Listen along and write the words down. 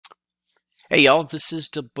Hey y'all, this is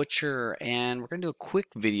the Butcher, and we're going to do a quick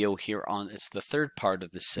video here on, it's the third part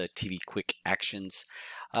of this TV Quick Actions,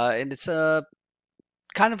 and it's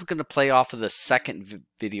kind of going to play off of the second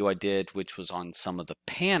video I did, which was on some of the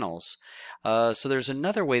panels. So there's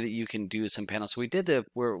another way that you can do some panels. So we did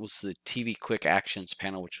where it was the TV Quick Actions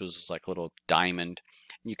panel, which was like a little diamond.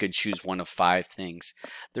 You could choose one of 5 things.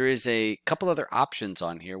 There is a couple other options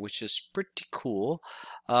on here, which is pretty cool.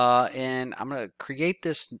 And I'm going to create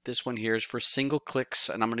this one here is for single clicks,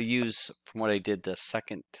 and I'm going to use from what I did the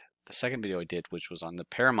second video I did, which was on the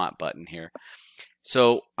Paramount button here.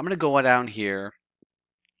 So I'm going to go down here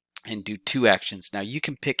and do 2 actions. Now you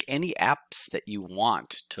can pick any apps that you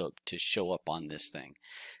want to show up on this thing.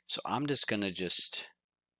 So I'm just going to just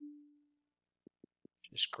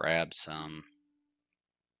grab some.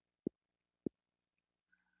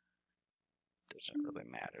 Doesn't really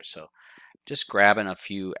matter. So just grabbing a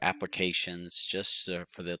few applications just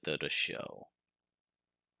for that to show.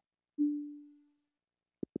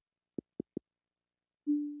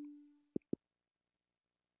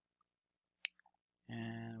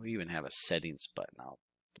 And we even have a settings button. I'll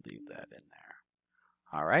leave that in there.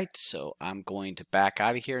 All right, so I'm going to back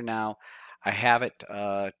out of here now. I have it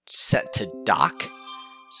set to dock.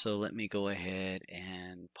 So let me go ahead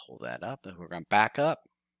and pull that up, and we're going to back up.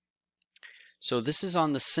 So this is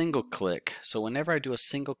on the single click. So whenever I do a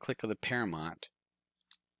single click of the Paramount,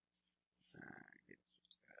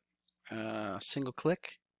 single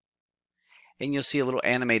click, and you'll see a little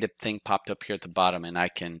animated thing popped up here at the bottom, and I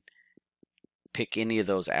can pick any of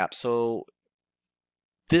those apps. So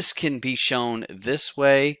this can be shown this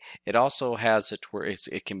way. It also has it where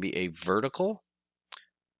it can be a vertical.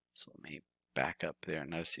 So let me back up there.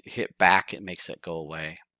 Notice hit back, it makes it go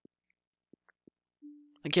away.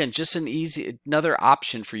 Again, just another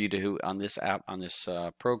option for you to on this app, on this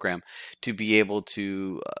program, to be able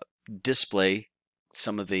to display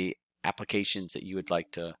some of the applications that you would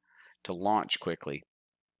like to launch quickly.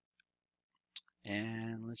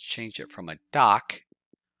 And let's change it from a dock.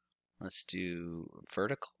 Let's do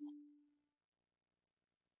vertical.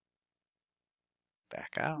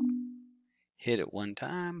 Back out. Hit it one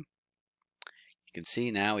time. You can see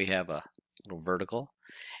now we have a little vertical.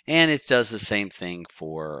 And it does the same thing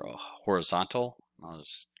for horizontal. I'll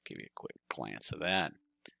just give you a quick glance of that.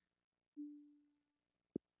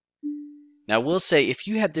 Now, we'll say if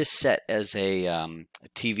you had this set as a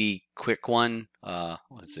TV quick one,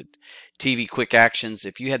 what is it? TV quick actions.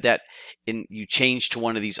 If you had that and you change to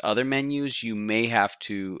one of these other menus, you may have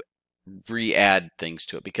to re-add things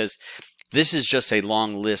to it because this is just a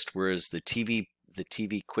long list, whereas the TV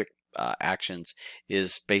quick actions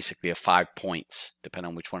is basically a 5 points, depending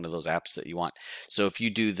on which one of those apps that you want. So if you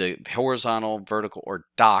do the horizontal, vertical, or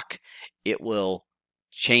dock, it will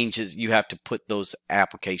changes. You have to put those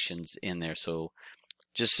applications in there. So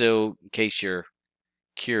just so in case you're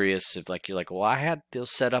curious, if you're like, well, I had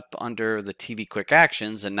those set up under the TV quick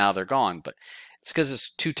actions and now they're gone, but it's because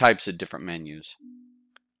it's 2 types of different menus.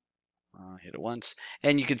 Hit it once,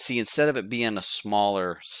 and you can see instead of it being a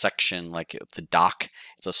smaller section like the dock,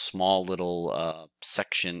 it's a small little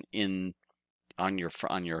section on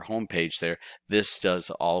your home page there. This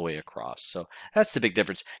does all the way across. So that's the big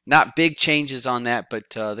difference. Not big changes on that,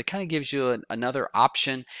 but that kind of gives you another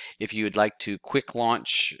option if you would like to quick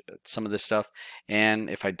launch some of this stuff.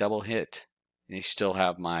 And if I double hit, you still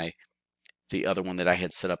have the other one that I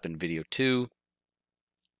had set up in video 2.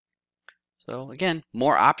 So again,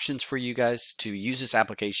 more options for you guys to use this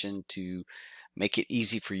application to make it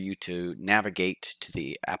easy for you to navigate to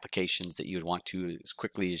the applications that you would want to as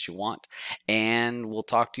quickly as you want. And we'll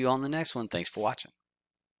talk to you on the next one. Thanks for watching.